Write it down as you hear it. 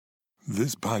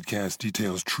This podcast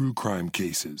details true crime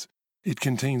cases. It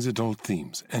contains adult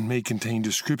themes and may contain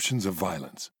descriptions of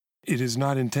violence. It is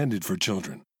not intended for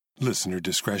children. Listener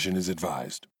discretion is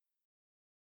advised.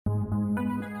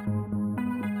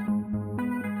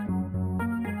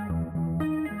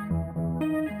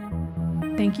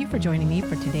 Thank you for joining me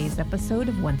for today's episode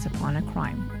of Once Upon a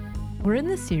Crime. We're in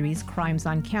the series Crimes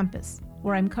on Campus,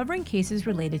 where I'm covering cases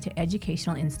related to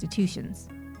educational institutions.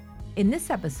 In this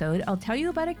episode, I'll tell you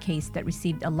about a case that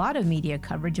received a lot of media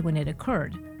coverage when it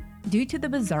occurred, due to the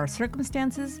bizarre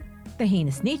circumstances, the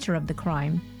heinous nature of the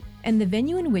crime, and the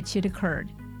venue in which it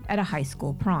occurred, at a high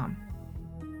school prom.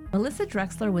 Melissa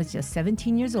Drexler was just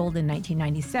 17 years old in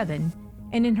 1997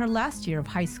 and in her last year of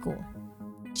high school.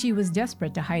 She was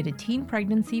desperate to hide a teen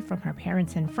pregnancy from her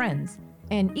parents and friends,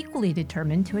 and equally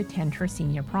determined to attend her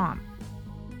senior prom.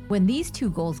 When these two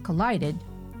goals collided,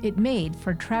 it made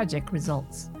for tragic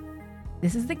results.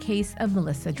 This is the case of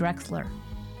Melissa Drexler,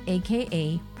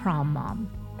 aka Prom Mom.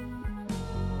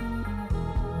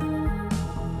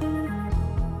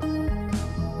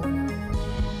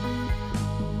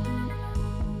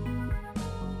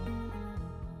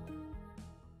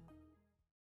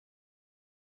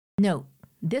 Note,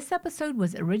 this episode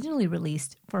was originally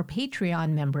released for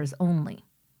Patreon members only.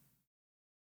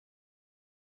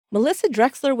 Melissa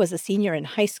Drexler was a senior in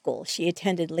high school. She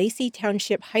attended Lacey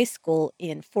Township High School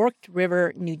in Forked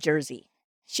River, New Jersey.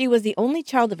 She was the only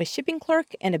child of a shipping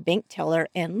clerk and a bank teller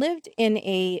and lived in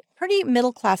a pretty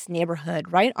middle-class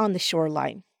neighborhood right on the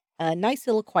shoreline, a nice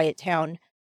little quiet town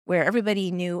where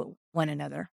everybody knew one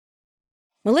another.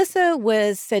 Melissa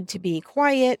was said to be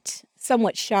quiet,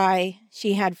 somewhat shy.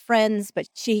 She had friends, but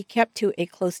she kept to a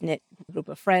close-knit group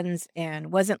of friends and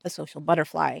wasn't a social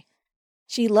butterfly.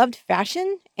 She loved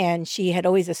fashion, and she had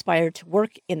always aspired to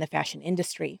work in the fashion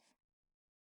industry.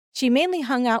 She mainly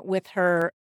hung out with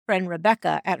her friend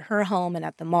Rebecca at her home and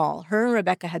at the mall. Her and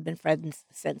Rebecca had been friends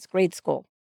since grade school.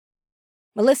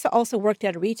 Melissa also worked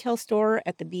at a retail store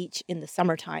at the beach in the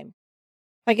summertime.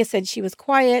 Like I said, she was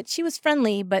quiet, she was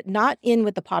friendly, but not in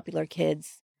with the popular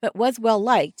kids, but was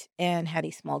well-liked and had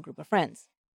a small group of friends.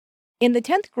 In the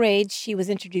 10th grade, she was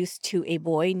introduced to a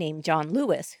boy named John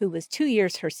Lewis, who was 2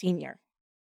 years her senior.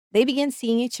 They began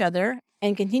seeing each other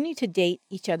and continued to date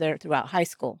each other throughout high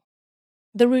school.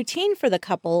 The routine for the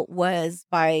couple was,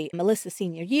 by Melissa's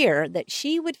senior year, that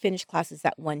she would finish classes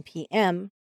at 1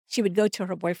 p.m. She would go to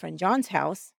her boyfriend John's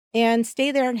house and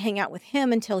stay there and hang out with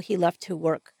him until he left to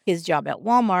work his job at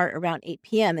Walmart around 8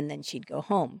 p.m., and then she'd go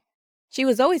home. She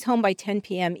was always home by 10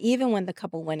 p.m., even when the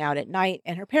couple went out at night,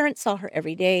 and her parents saw her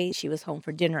every day. She was home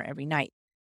for dinner every night.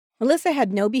 Melissa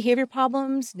had no behavior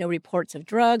problems, no reports of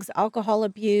drugs, alcohol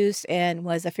abuse, and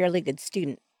was a fairly good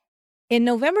student. In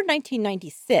November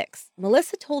 1996,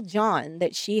 Melissa told John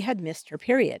that she had missed her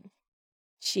period.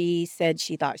 She said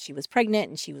she thought she was pregnant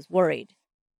and she was worried.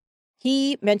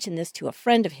 He mentioned this to a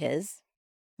friend of his,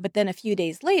 but then a few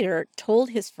days later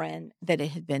told his friend that it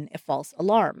had been a false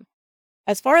alarm.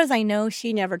 As far as I know,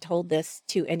 she never told this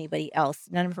to anybody else.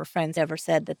 None of her friends ever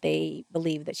said that they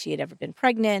believed that she had ever been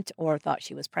pregnant or thought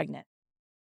she was pregnant.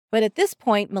 But at this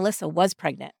point, Melissa was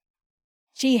pregnant.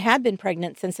 She had been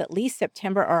pregnant since at least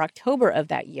September or October of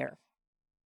that year.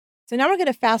 So now we're going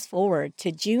to fast forward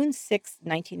to June 6,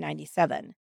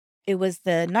 1997. It was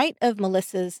the night of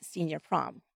Melissa's senior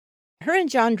prom. Her and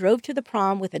John drove to the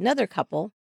prom with another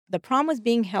couple. The prom was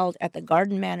being held at the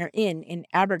Garden Manor Inn in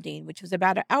Aberdeen, which was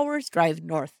about an hour's drive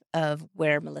north of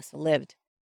where Melissa lived.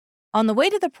 On the way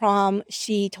to the prom,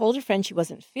 she told her friend she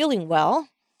wasn't feeling well.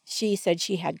 She said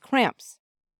she had cramps.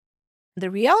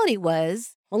 The reality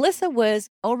was, Melissa was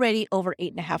already over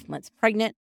 8.5 months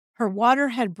pregnant. Her water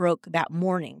had broke that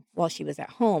morning while she was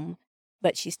at home,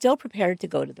 but she still prepared to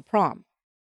go to the prom.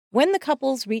 When the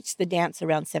couples reached the dance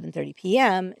around 7:30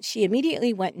 p.m., she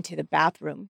immediately went into the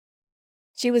bathroom.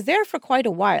 She was there for quite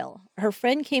a while. Her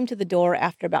friend came to the door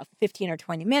after about 15 or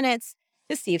 20 minutes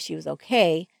to see if she was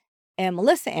okay, and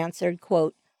Melissa answered,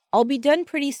 quote, "I'll be done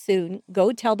pretty soon.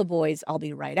 Go tell the boys I'll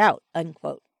be right out,"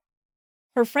 unquote.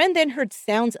 Her friend then heard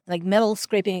sounds like metal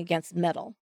scraping against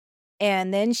metal,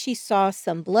 and then she saw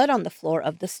some blood on the floor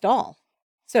of the stall.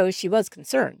 So she was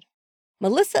concerned.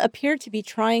 Melissa appeared to be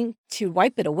trying to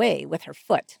wipe it away with her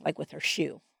foot, like with her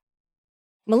shoe.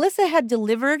 Melissa had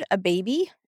delivered a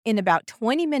baby in about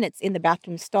 20 minutes in the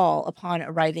bathroom stall upon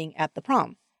arriving at the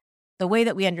prom. The way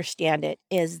that we understand it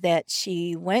is that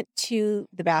she went to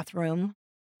the bathroom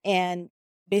and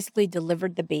basically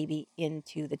delivered the baby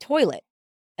into the toilet.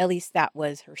 At least that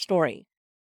was her story.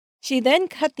 She then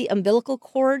cut the umbilical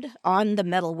cord on the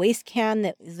metal waste can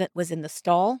that was in the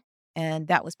stall, and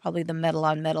that was probably the metal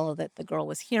on metal that the girl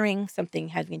was hearing, something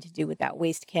having to do with that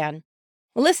waste can.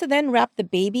 Melissa then wrapped the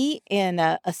baby in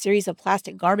a series of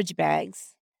plastic garbage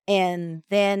bags. And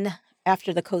then,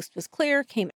 after the coast was clear,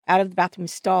 came out of the bathroom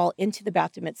stall into the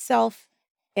bathroom itself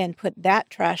and put that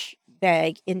trash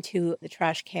bag into the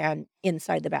trash can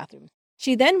inside the bathroom.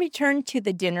 She then returned to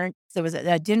the dinner. There was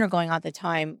a dinner going on at the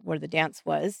time where the dance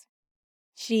was.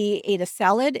 She ate a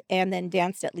salad and then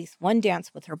danced at least one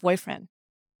dance with her boyfriend.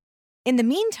 In the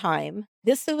meantime,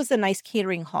 this was a nice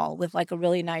catering hall with like a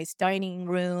really nice dining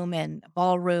room and a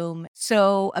ballroom.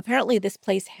 So apparently this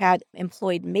place had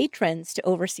employed matrons to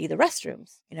oversee the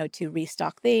restrooms, to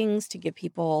restock things, to give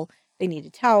people, they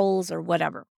needed towels or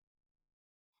whatever.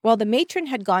 Well, the matron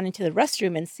had gone into the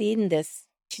restroom and seen this.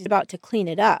 She's about to clean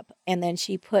it up. And then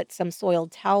she put some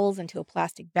soiled towels into a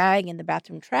plastic bag in the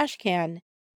bathroom trash can.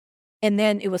 And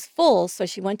then it was full. So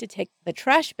she went to take the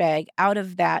trash bag out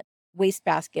of that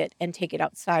wastebasket and take it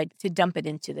outside to dump it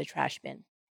into the trash bin.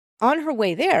 On her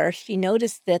way there, she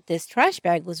noticed that this trash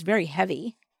bag was very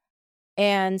heavy.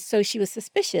 And so she was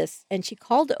suspicious and she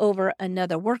called over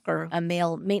another worker, a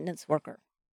male maintenance worker.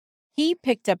 He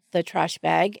picked up the trash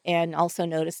bag and also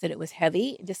noticed that it was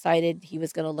heavy, decided he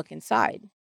was going to look inside.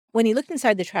 When he looked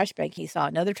inside the trash bag, he saw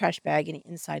another trash bag, and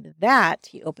inside of that,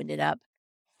 he opened it up,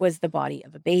 was the body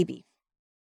of a baby.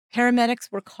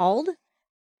 Paramedics were called,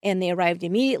 and they arrived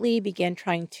immediately, began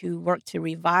trying to work to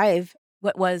revive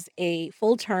what was a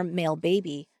full-term male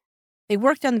baby. They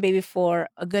worked on the baby for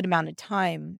a good amount of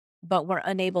time, but were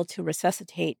unable to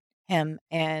resuscitate him,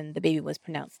 and the baby was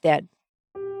pronounced dead.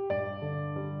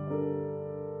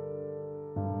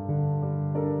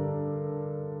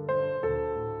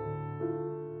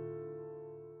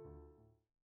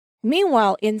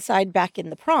 Meanwhile, inside back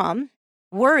in the prom,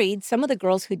 worried, some of the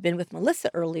girls who'd been with Melissa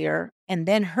earlier and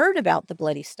then heard about the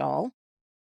bloody stall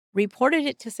reported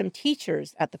it to some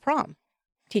teachers at the prom,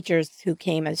 teachers who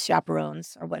came as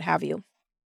chaperones or what have you.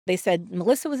 They said,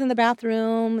 Melissa was in the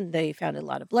bathroom. They found a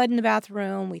lot of blood in the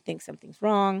bathroom. We think something's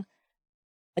wrong.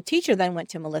 A teacher then went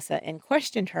to Melissa and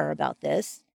questioned her about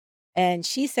this. And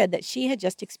she said that she had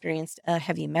just experienced a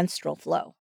heavy menstrual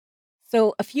flow.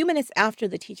 So a few minutes after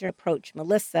the teacher approached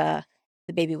Melissa,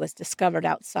 the baby was discovered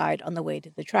outside on the way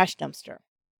to the trash dumpster.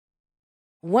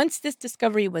 Once this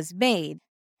discovery was made,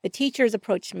 the teachers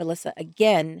approached Melissa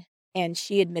again, and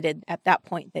she admitted at that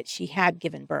point that she had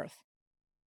given birth.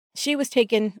 She was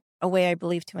taken away, I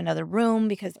believe, to another room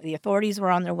because the authorities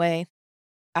were on their way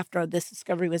after this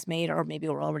discovery was made, or maybe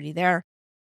were already there.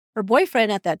 Her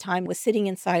boyfriend at that time was sitting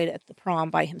inside at the prom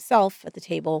by himself at the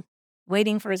table,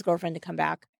 waiting for his girlfriend to come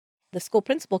back. The school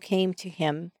principal came to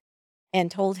him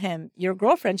and told him, your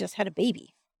girlfriend just had a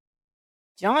baby.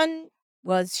 John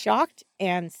was shocked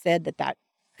and said that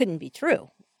couldn't be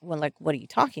true. Well, like, what are you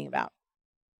talking about?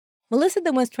 Melissa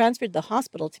then was transferred to the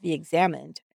hospital to be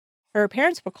examined. Her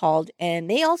parents were called, and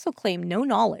they also claimed no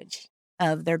knowledge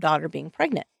of their daughter being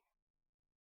pregnant.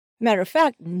 Matter of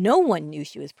fact, no one knew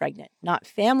she was pregnant. Not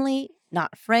family,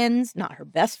 not friends, not her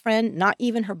best friend, not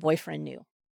even her boyfriend knew.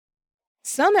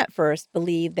 Some at first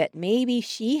believed that maybe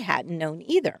she hadn't known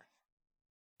either.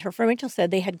 Her friend Rachel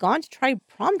said they had gone to try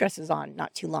prom dresses on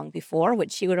not too long before,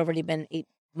 which she had already been 8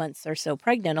 months or so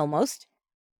pregnant almost.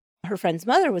 Her friend's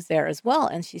mother was there as well,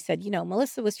 and she said,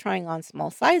 Melissa was trying on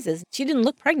small sizes. She didn't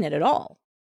look pregnant at all.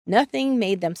 Nothing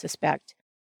made them suspect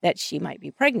that she might be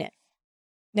pregnant.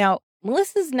 Now,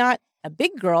 Melissa's not a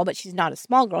big girl, but she's not a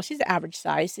small girl. She's average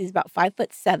size. She's about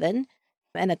 5'7",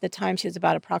 and at the time she was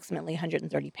about approximately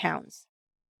 130 pounds.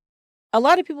 A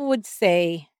lot of people would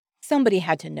say somebody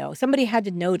had to know. Somebody had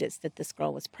to notice that this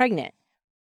girl was pregnant.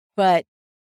 But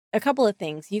a couple of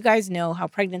things. You guys know how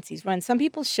pregnancies run. Some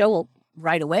people show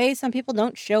right away. Some people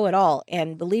don't show at all.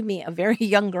 And believe me, a very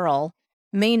young girl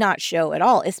may not show at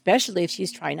all, especially if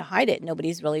she's trying to hide it.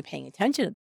 Nobody's really paying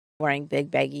attention. Wearing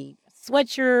big, baggy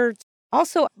sweatshirts.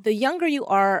 Also, the younger you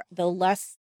are, the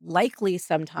less likely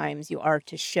sometimes you are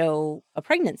to show a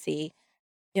pregnancy.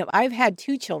 I've had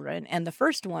 2 children, and the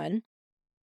first one,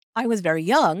 I was very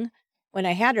young when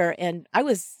I had her, and I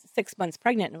was 6 months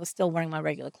pregnant and was still wearing my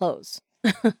regular clothes.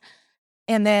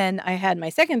 And then I had my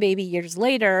second baby years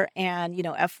later, and,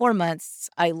 at 4 months,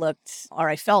 I looked, or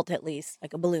I felt at least,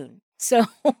 like a balloon. So,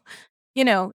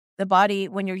 the body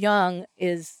when you're young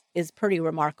is pretty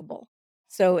remarkable.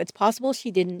 So it's possible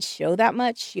she didn't show that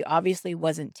much. She obviously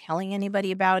wasn't telling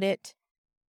anybody about it.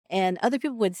 And other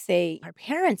people would say her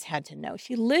parents had to know.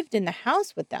 She lived in the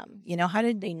house with them. How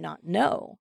did they not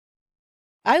know?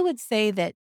 I would say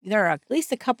that there are at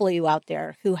least a couple of you out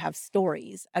there who have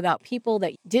stories about people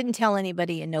that didn't tell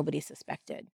anybody and nobody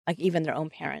suspected, like even their own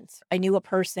parents. I knew a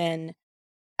person,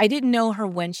 I didn't know her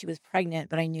when she was pregnant,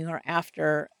 but I knew her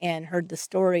after and heard the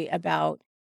story about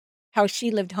how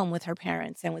she lived home with her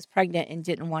parents and was pregnant and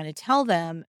didn't want to tell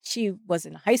them. She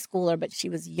wasn't a high schooler, but she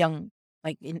was young,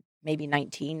 like maybe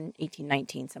 19, 18,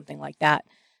 19, something like that.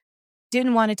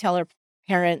 Didn't want to tell her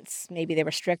parents. Maybe they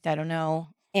were strict, I don't know.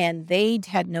 And they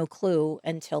had no clue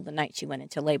until the night she went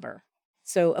into labor.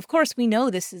 So, of course, we know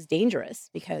this is dangerous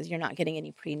because you're not getting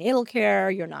any prenatal care.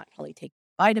 You're not probably taking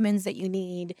vitamins that you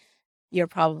need. You're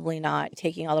probably not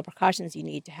taking all the precautions you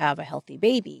need to have a healthy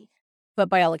baby. But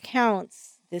by all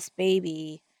accounts, this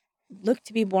baby looked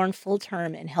to be born full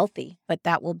term and healthy. But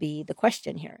that will be the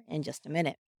question here in just a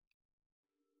minute.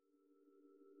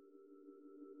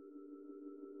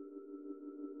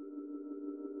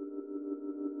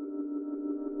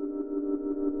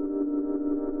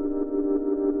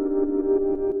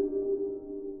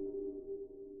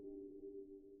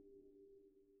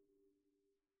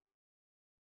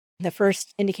 The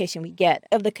first indication we get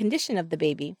of the condition of the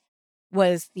baby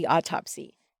was the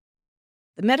autopsy.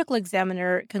 The medical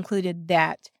examiner concluded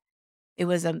that it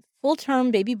was a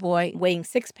full-term baby boy weighing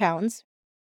 6 pounds.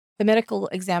 The medical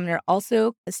examiner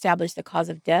also established the cause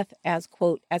of death as,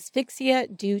 quote, asphyxia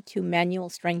due to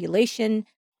manual strangulation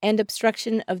and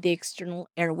obstruction of the external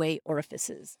airway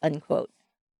orifices, unquote.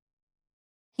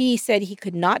 He said he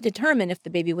could not determine if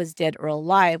the baby was dead or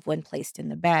alive when placed in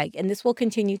the bag, and this will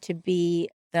continue to be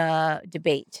the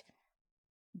debate.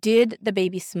 Did the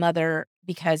baby smother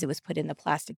because it was put in the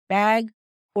plastic bag,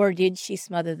 or did she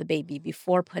smother the baby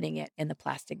before putting it in the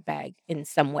plastic bag in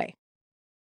some way?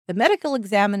 The medical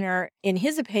examiner, in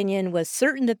his opinion, was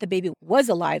certain that the baby was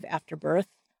alive after birth.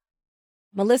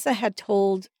 Melissa had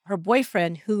told her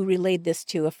boyfriend, who relayed this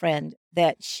to a friend,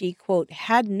 that she, quote,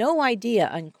 had no idea,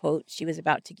 unquote, she was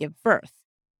about to give birth.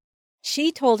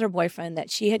 She told her boyfriend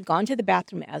that she had gone to the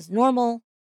bathroom as normal,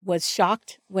 was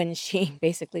shocked when she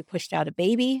basically pushed out a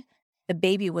baby. The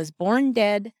baby was born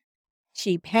dead.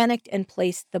 She panicked and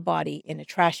placed the body in a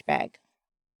trash bag.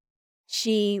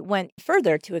 She went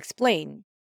further to explain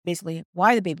basically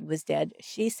why the baby was dead.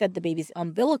 She said the baby's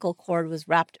umbilical cord was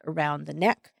wrapped around the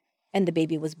neck and the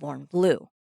baby was born blue.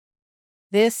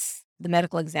 This, the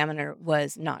medical examiner,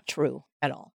 was not true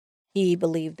at all. He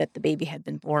believed that the baby had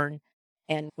been born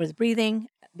and was breathing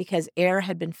because air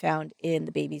had been found in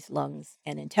the baby's lungs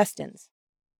and intestines.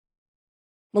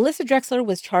 Melissa Drexler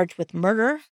was charged with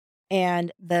murder,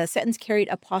 and the sentence carried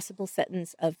a possible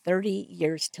sentence of 30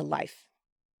 years to life.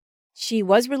 She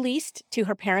was released to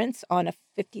her parents on a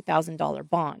 $50,000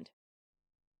 bond.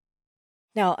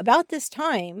 Now, about this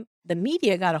time, the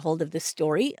media got a hold of this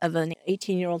story of an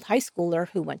 18-year-old high schooler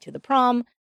who went to the prom,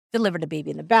 delivered a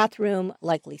baby in the bathroom,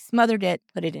 likely smothered it,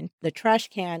 put it in the trash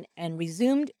can, and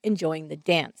resumed enjoying the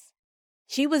dance.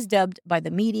 She was dubbed by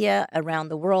the media around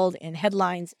the world in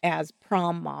headlines as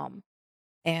Prom Mom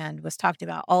and was talked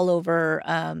about all over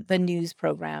the news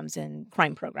programs and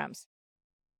crime programs.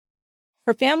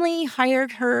 Her family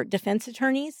hired her defense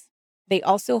attorneys. They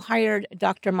also hired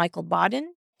Dr. Michael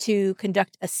Bodden to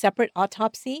conduct a separate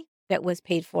autopsy that was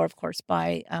paid for, of course,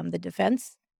 by the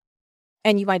defense.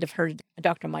 And you might have heard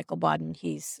Dr. Michael Bodden.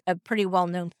 He's a pretty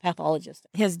well-known pathologist.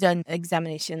 He has done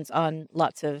examinations on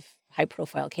lots of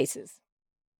high-profile cases.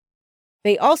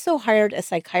 They also hired a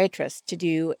psychiatrist to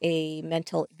do a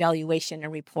mental evaluation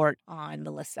and report on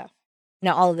Melissa.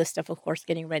 Now, all of this stuff, of course,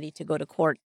 getting ready to go to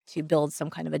court to build some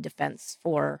kind of a defense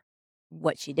for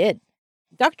what she did.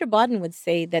 Dr. Bodden would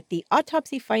say that the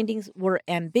autopsy findings were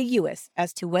ambiguous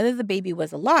as to whether the baby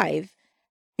was alive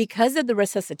because of the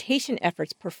resuscitation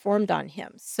efforts performed on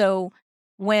him. So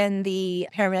when the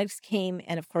paramedics came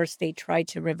and, of course, they tried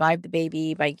to revive the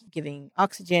baby by giving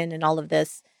oxygen and all of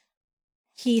this,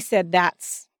 he said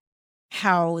that's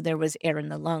how there was air in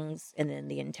the lungs and in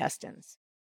the intestines.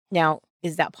 Now,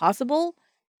 is that possible?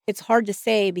 It's hard to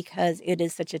say because it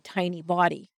is such a tiny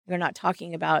body. You're not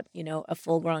talking about, a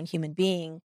full-grown human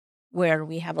being where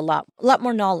we have a lot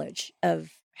more knowledge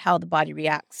of how the body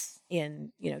reacts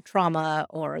in, trauma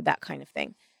or that kind of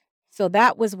thing. So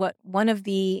that was what one of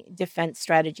the defense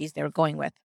strategies they were going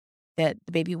with, that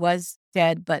the baby was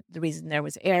dead, but the reason there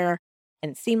was air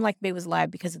and it seemed like the baby was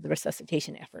alive because of the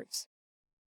resuscitation efforts.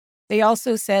 They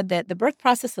also said that the birth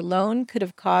process alone could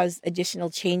have caused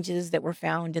additional changes that were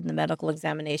found in the medical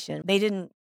examination. They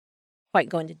didn't quite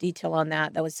go into detail on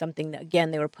that. That was something that,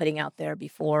 again, they were putting out there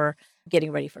before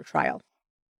getting ready for trial.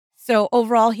 So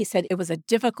overall, he said it was a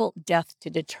difficult death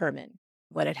to determine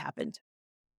what had happened.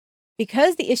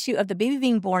 Because the issue of the baby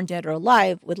being born dead or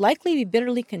alive would likely be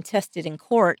bitterly contested in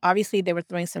court, obviously they were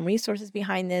throwing some resources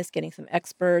behind this, getting some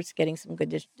experts, getting some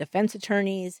good defense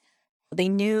attorneys. They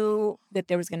knew that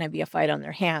there was going to be a fight on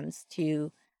their hands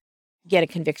to get a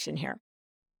conviction here.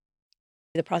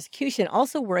 The prosecution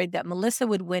also worried that Melissa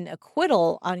would win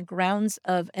acquittal on grounds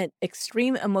of an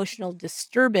extreme emotional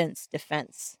disturbance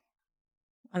defense.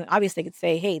 I mean, obviously, they could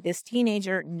say, hey, this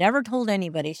teenager never told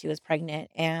anybody she was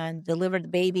pregnant and delivered the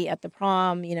baby at the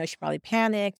prom. She probably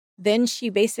panicked. Then she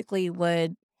basically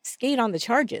would skate on the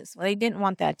charges. Well, they didn't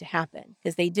want that to happen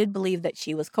because they did believe that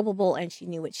she was culpable and she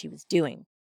knew what she was doing.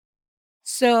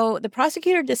 So the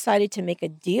prosecutor decided to make a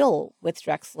deal with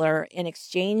Drexler in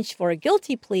exchange for a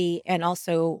guilty plea and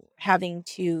also having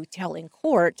to tell in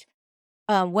court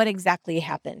what exactly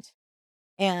happened.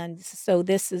 And so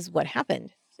this is what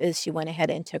happened, is she went ahead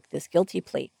and took this guilty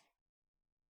plea.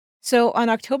 So on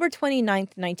October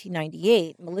 29th,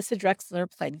 1998, Melissa Drexler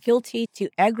pled guilty to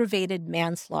aggravated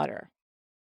manslaughter.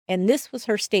 And this was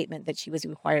her statement that she was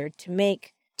required to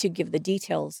make to give the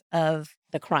details of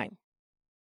the crime.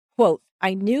 Quote,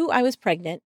 I knew I was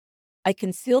pregnant. I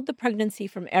concealed the pregnancy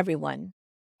from everyone.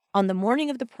 On the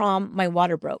morning of the prom, my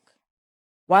water broke.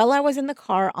 While I was in the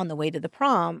car on the way to the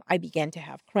prom, I began to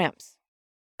have cramps.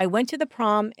 I went to the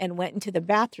prom and went into the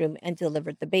bathroom and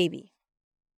delivered the baby.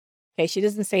 Okay, she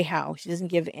doesn't say how. She doesn't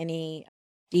give any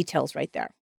details right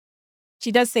there.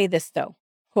 She does say this, though.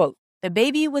 Quote, the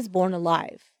baby was born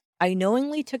alive. I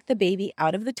knowingly took the baby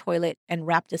out of the toilet and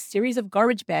wrapped a series of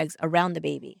garbage bags around the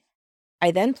baby. I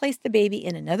then placed the baby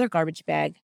in another garbage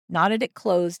bag, knotted it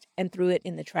closed, and threw it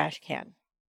in the trash can.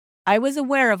 I was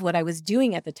aware of what I was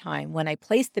doing at the time when I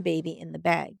placed the baby in the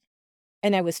bag,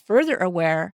 and I was further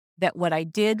aware that what I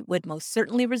did would most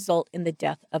certainly result in the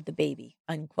death of the baby,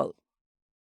 unquote.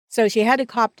 So she had to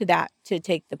cop to that to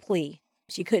take the plea.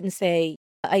 She couldn't say,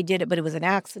 I did it, but it was an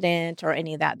accident or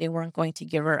any of that. They weren't going to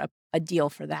give her a deal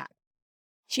for that.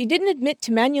 She didn't admit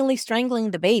to manually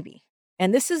strangling the baby.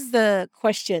 And this is the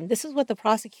question. This is what the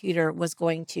prosecutor was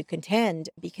going to contend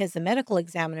because the medical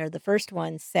examiner, the first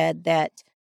one, said that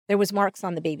there was marks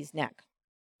on the baby's neck.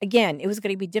 Again, it was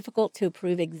going to be difficult to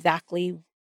prove exactly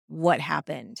what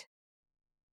happened.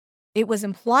 It was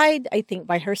implied, I think,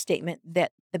 by her statement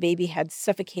that the baby had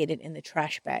suffocated in the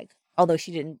trash bag, although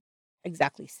she didn't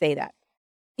exactly say that.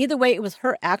 Either way, it was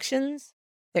her actions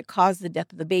that caused the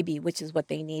death of the baby, which is what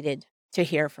they needed to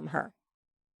hear from her.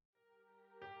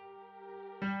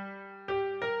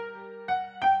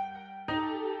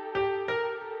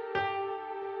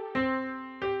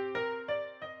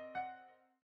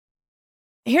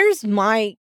 Here's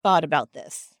my thought about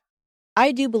this.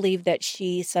 I do believe that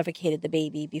she suffocated the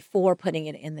baby before putting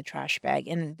it in the trash bag.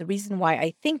 And the reason why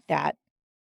I think that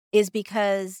is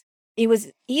because it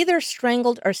was either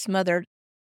strangled or smothered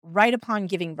right upon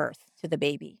giving birth to the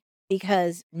baby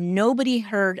because nobody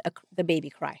heard the baby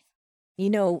cry.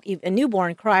 If a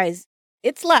newborn cries,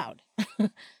 it's loud.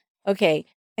 Okay.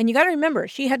 And you got to remember,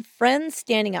 she had friends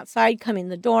standing outside, coming to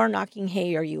the door, knocking,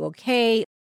 hey, are you okay?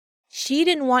 She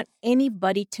didn't want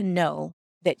anybody to know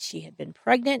that she had been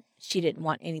pregnant. She didn't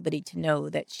want anybody to know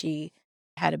that she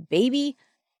had a baby.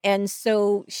 And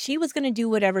so she was going to do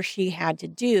whatever she had to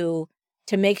do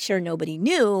to make sure nobody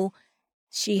knew.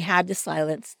 She had to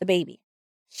silence the baby.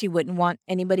 She wouldn't want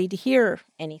anybody to hear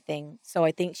anything. So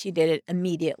I think she did it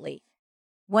immediately.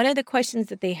 One of the questions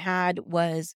that they had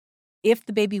was if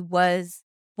the baby was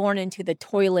born into the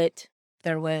toilet,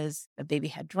 a baby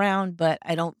had drowned, but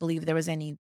I don't believe there was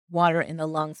any water in the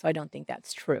lungs, so I don't think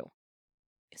that's true.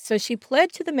 So she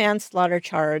pled to the manslaughter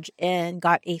charge and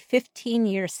got a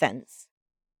 15-year sentence.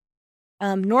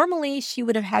 Normally, she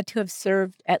would have had to have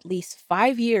served at least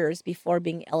 5 years before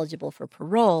being eligible for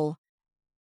parole,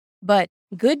 but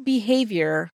good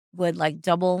behavior would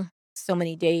double so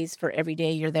many days for every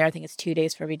day you're there. I think it's 2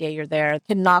 days for every day you're there. It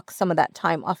can knock some of that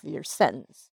time off of your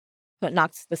sentence. So it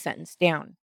knocks the sentence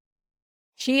down.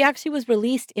 She actually was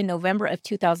released in November of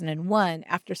 2001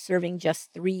 after serving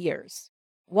just 3 years.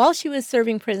 While she was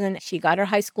serving prison, she got her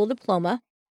high school diploma.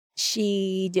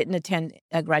 She didn't attend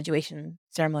a graduation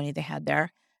ceremony they had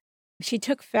there. She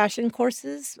took fashion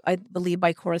courses, I believe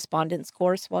by correspondence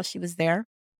course while she was there.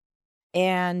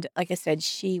 And like I said,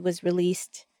 she was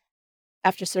released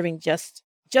after serving just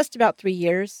about 3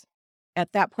 years.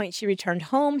 At that point, she returned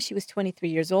home. She was 23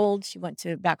 years old. She went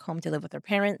back home to live with her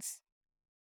parents.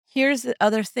 Here's the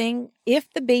other thing. If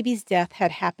the baby's death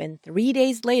had happened 3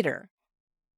 days later,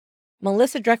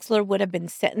 Melissa Drexler would have been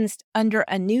sentenced under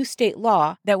a new state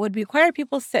law that would require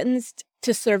people sentenced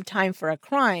to serve time for a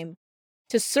crime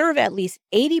to serve at least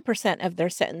 80% of their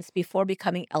sentence before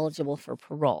becoming eligible for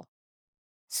parole.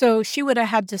 So she would have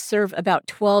had to serve about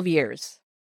 12 years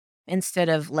instead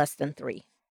of less than 3.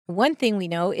 One thing we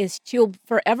know is she'll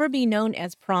forever be known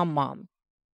as Prom Mom.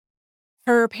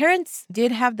 Her parents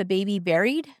did have the baby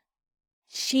buried.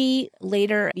 She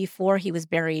later, before he was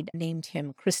buried, named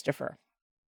him Christopher.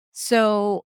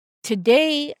 So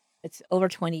today, it's over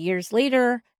 20 years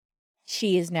later,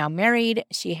 she is now married.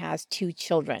 She has 2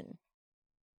 children.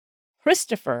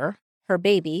 Christopher, her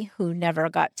baby, who never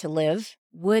got to live,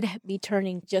 would be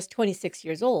turning just 26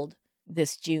 years old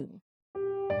this June.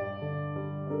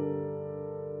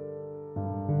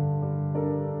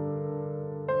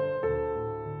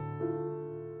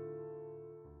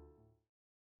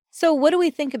 So, what do we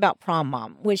think about prom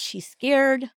mom? Was she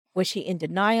scared? Was she in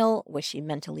denial? Was she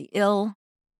mentally ill?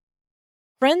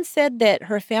 Friends said that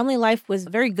her family life was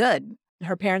very good.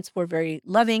 Her parents were very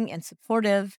loving and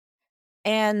supportive,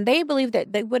 and they believed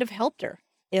that they would have helped her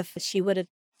if she would have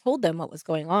told them what was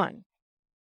going on.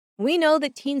 We know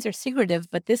that teens are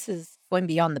secretive, but this is going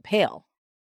beyond the pale.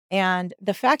 And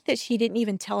the fact that she didn't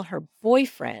even tell her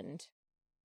boyfriend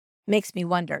makes me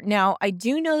wonder. Now, I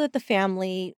do know that the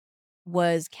family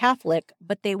was Catholic,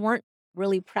 but they weren't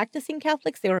really practicing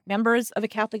Catholics. They were members of a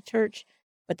Catholic church,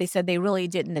 but they said they really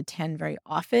didn't attend very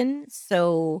often.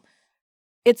 So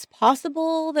it's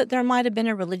possible that there might have been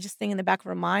a religious thing in the back of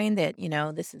her mind that,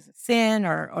 this is a sin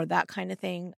or that kind of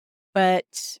thing.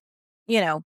 But,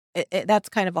 that's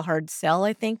kind of a hard sell,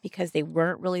 I think, because they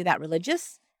weren't really that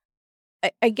religious.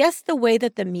 I guess the way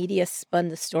that the media spun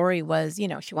the story was,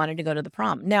 she wanted to go to the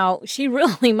prom. Now, she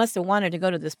really must have wanted to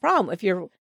go to this prom. If your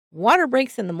water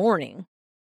breaks in the morning,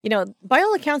 by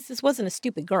all accounts, this wasn't a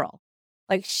stupid girl.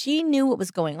 Like, she knew what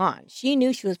was going on. She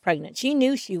knew she was pregnant. She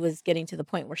knew she was getting to the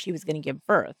point where she was going to give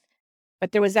birth.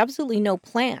 But there was absolutely no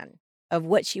plan of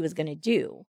what she was going to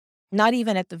do, not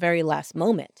even at the very last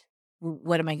moment.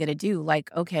 What am I going to do? Like,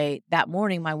 okay, that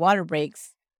morning my water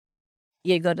breaks,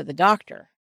 you go to the doctor.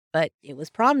 But it was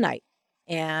prom night,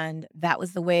 and that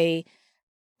was the way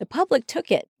the public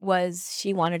took it, was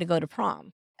she wanted to go to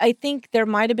prom. I think there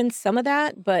might have been some of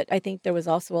that, but I think there was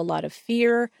also a lot of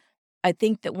fear. I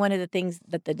think that one of the things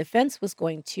that the defense was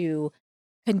going to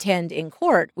contend in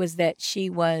court was that she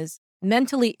was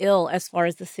mentally ill as far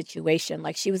as the situation.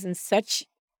 Like, she was in such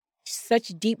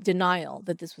deep denial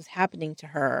that this was happening to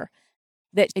her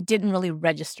that it didn't really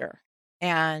register.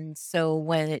 And so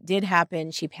when it did happen,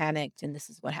 she panicked, and this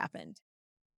is what happened.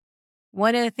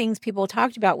 One of the things people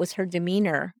talked about was her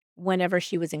demeanor whenever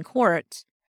she was in court.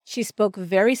 She spoke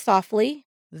very softly,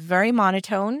 very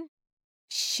monotone.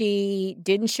 She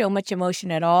didn't show much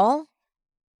emotion at all.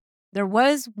 There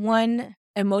was one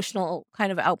emotional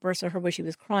kind of outburst of her where she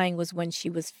was crying, was when she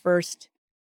was first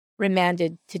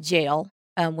remanded to jail,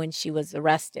 when she was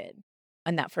arrested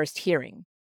on that first hearing.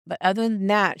 But other than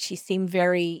that, she seemed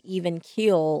very even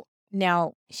keel.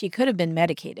 Now, she could have been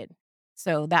medicated,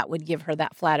 so that would give her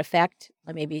that flat effect.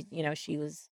 Like, maybe, she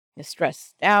was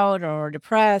stressed out or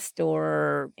depressed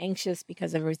or anxious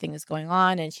because everything is going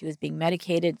on and she was being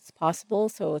medicated. It's possible.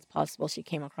 So it's possible she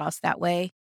came across that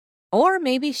way. Or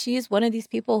maybe she's one of these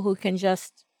people who can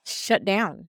just shut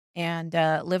down and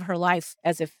live her life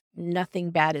as if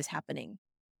nothing bad is happening.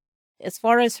 As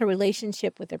far as her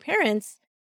relationship with her parents,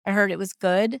 I heard it was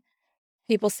good.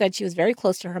 People said she was very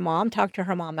close to her mom, talked to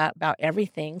her mom about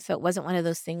everything. So it wasn't one of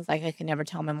those things like, I can never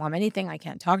tell my mom anything, I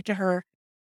can't talk to her.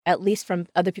 At least from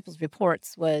other people's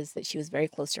reports, was that she was very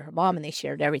close to her mom and they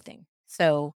shared everything.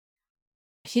 So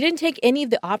she didn't take any of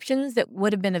the options that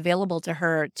would have been available to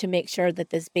her to make sure that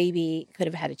this baby could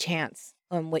have had a chance,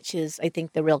 which is, I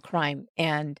think, the real crime.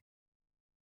 And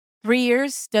 3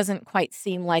 years doesn't quite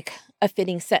seem like a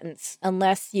fitting sentence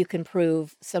unless you can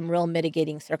prove some real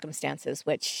mitigating circumstances,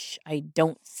 which I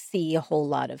don't see a whole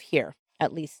lot of here.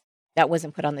 At least that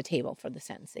wasn't put on the table for the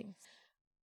sentencing.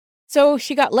 So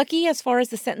she got lucky as far as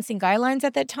the sentencing guidelines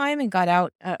at that time and got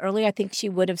out early. I think she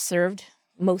would have served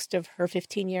most of her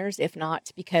 15 years, if not,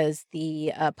 because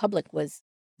the public was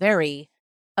very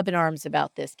up in arms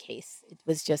about this case.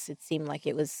 It seemed like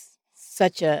it was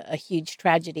such a huge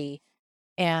tragedy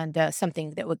and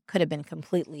something that could have been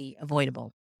completely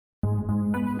avoidable.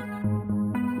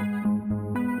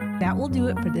 That will do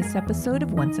it for this episode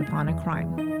of Once Upon a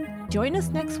Crime. Join us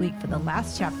next week for the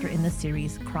last chapter in the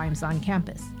series, Crimes on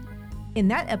Campus. In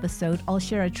that episode, I'll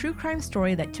share a true crime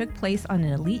story that took place on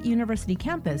an elite university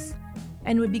campus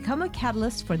and would become a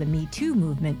catalyst for the Me Too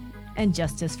movement and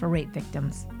justice for rape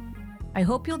victims. I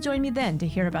hope you'll join me then to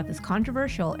hear about this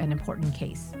controversial and important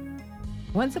case.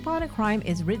 Once Upon a Crime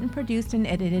is written, produced, and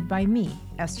edited by me,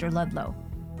 Esther Ludlow.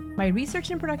 My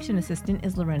research and production assistant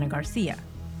is Lorena Garcia.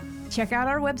 Check out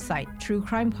our website,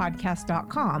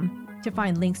 truecrimepodcast.com, to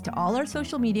find links to all our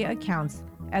social media accounts,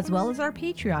 as well as our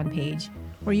Patreon page,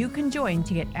 where you can join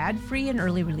to get ad-free and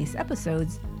early release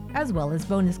episodes, as well as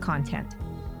bonus content.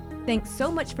 Thanks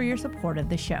so much for your support of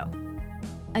the show.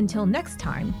 Until next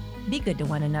time, be good to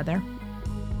one another.